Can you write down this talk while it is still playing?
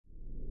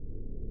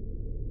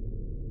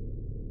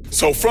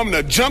So from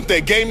the jump,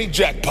 they gave me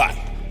jackpot.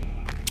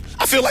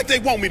 I feel like they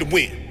want me to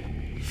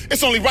win.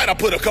 It's only right I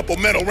put a couple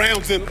metal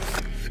rounds in them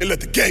and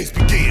let the games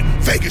begin.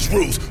 Vegas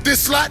rules. This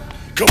slot,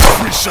 come with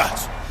 3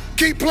 shots.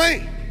 Keep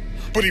playing.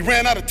 But he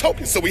ran out of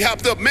tokens, so he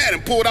hopped up mad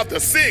and pulled out the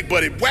cig,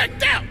 but it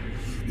whacked out.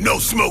 No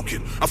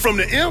smoking. I'm from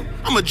the M,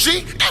 I'm a G,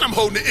 and I'm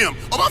holding the M.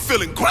 Oh, I'm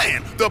feeling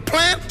grand. The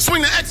plan,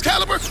 swing the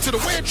Excalibur to the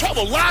Weird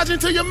Travel Lodge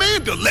into your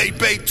man, delay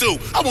bay too.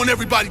 I want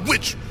everybody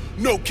with you.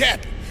 No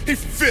capping. He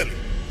from Philly.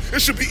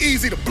 It should be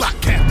easy to block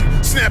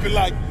Captain. Snap it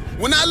like,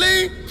 when I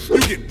leave, you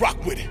get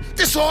rocked with it.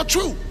 This all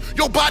true.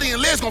 Your body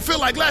and legs gonna feel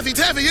like Laffy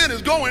Taffy and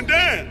it's going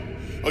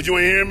down. Oh, you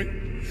ain't hear me?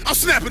 I'm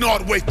snapping all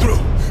the way through.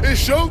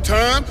 It's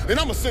showtime, and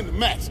I'ma send the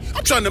max.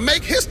 I'm trying to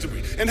make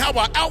history, and how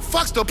I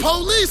outfox the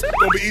police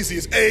gonna be easy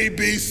as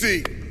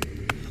ABC.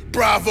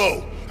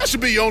 Bravo. That should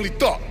be your only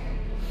thought.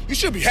 You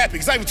should be happy,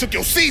 because I even took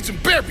your seeds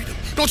and buried them.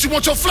 Don't you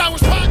want your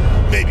flowers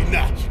pot? Maybe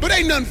not, but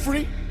ain't nothing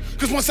free.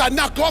 Because once I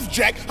knock off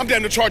Jack, I'm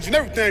damn near charging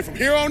everything from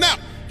here on out.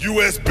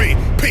 USB.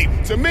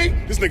 Pete, to me,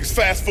 this nigga's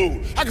fast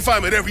food. I can find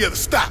him at every other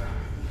stop.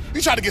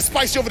 You try to get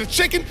spicy over the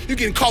chicken, you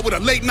getting caught with a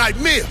late night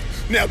meal.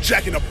 Now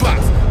Jack in the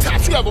box.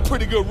 Tops, you have a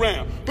pretty good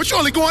round, but you're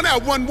only going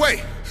out one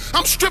way.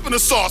 I'm stripping the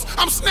sauce,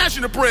 I'm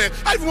snatching the bread.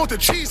 I even want the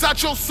cheese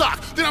out your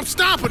sock. Then I'm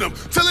stomping them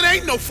till it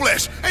ain't no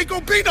flesh. Ain't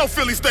gonna be no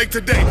Philly steak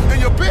today.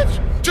 And your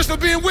bitch, just for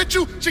being with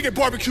you, she get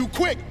barbecue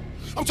quick.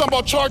 I'm talking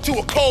about charred to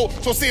a cold,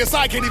 so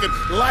CSI can't even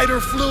light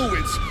her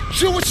fluids.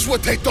 Jewish is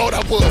what they thought I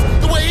was.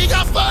 The way he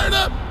got fired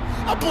up,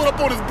 I pulled up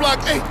on his block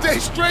 8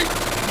 days straight,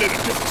 lit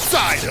a different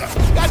side up.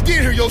 I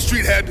did hear your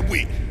street had the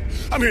week.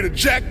 I'm here to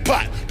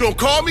jackpot. Don't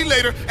call me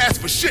later,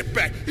 ask for shit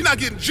back. You're not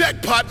getting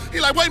jackpot. He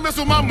like, why you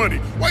messing with my money?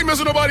 Why you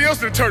messing with nobody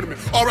else in the tournament?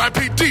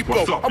 R.I.P.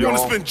 Depot. I want to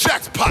spend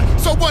jackpot.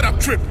 So what, I'm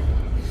tripping.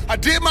 I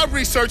did my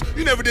research.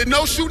 You never did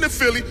no shooting in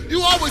Philly.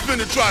 You always been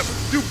the driver.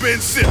 You Ben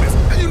Simmons,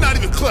 and you not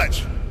even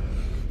clutch.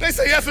 They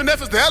say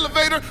FNF is the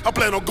elevator. I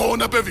plan on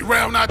going up every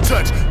round I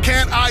touch.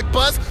 Can I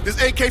bust this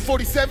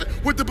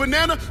AK-47 with the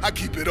banana? I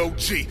keep it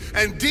OG.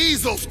 And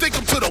Diesel stick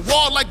them to the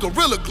wall like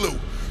Gorilla Glue.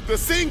 The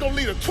scene gon'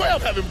 lead a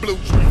 12 having blue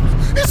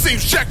dreams. It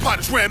seems Jackpot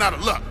has ran out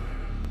of luck.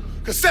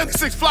 Cause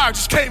 76 Flyer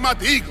just came out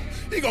the Eagle.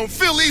 He gon'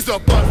 fill these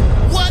up, but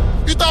what?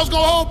 You thought I was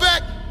gonna hold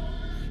back?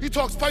 You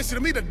talk spicy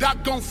to me, the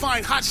doc gon'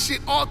 find hot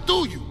shit all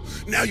through you.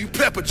 Now you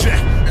pepper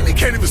jack, and he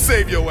can't even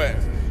save your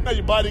ass. Now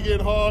your body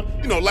getting hard,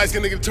 you know,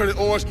 light-skinned nigga turning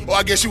orange, or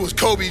I guess you was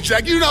Kobe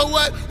Jack. You know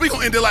what? We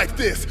gon' end it like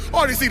this.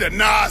 Already see the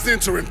Nas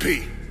entering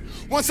P.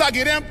 Once I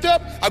get amped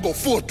up, I go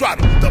full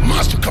throttle. The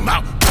monster come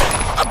out.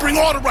 I bring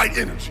all the right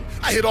energy.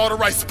 I hit all the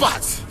right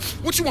spots.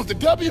 What you want, the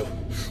W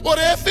or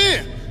the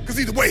FN? Cause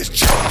either way it's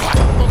jackpot.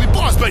 But we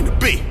boss bang the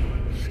B.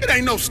 It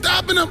ain't no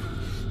stopping them.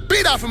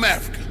 Beat out from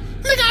Africa.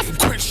 Nigga, I'm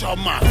from Crenshaw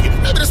Mafia.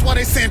 Maybe that's why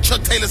they saying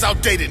Chuck Taylor's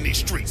outdated in these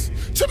streets.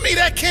 To me,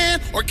 that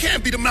can or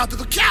can't be the mouth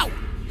of a coward.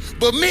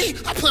 But me,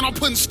 I plan on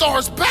putting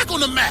stars back on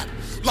the map.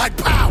 Like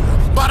power,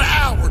 by the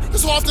hour.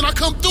 That's how often I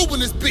come through in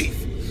this beef.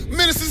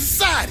 Menace to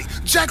society.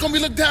 Jack on me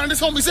look down at his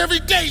homies every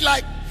day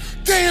like,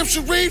 damn,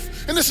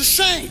 Sharif, and it's a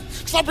shame.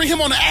 If I bring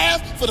him on the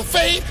Ave for the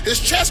fade, his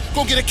chest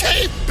gon' get a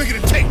cave bigger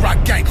than Tank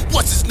Rock Gang.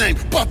 What's his name?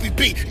 Bumpy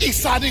B,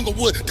 Eastside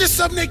Inglewood. This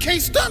something they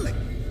can't stomach.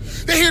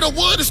 They hear the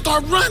wood and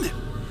start running.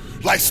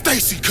 Like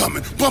Stacy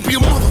coming, bumpy a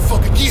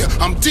motherfucker. Yeah,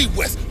 I'm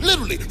D-West,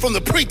 literally from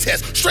the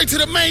pretest straight to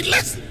the main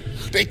lesson.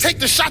 They take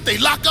the shot, they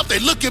lock up, they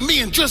look at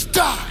me and just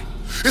die.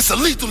 It's a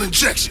lethal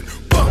injection.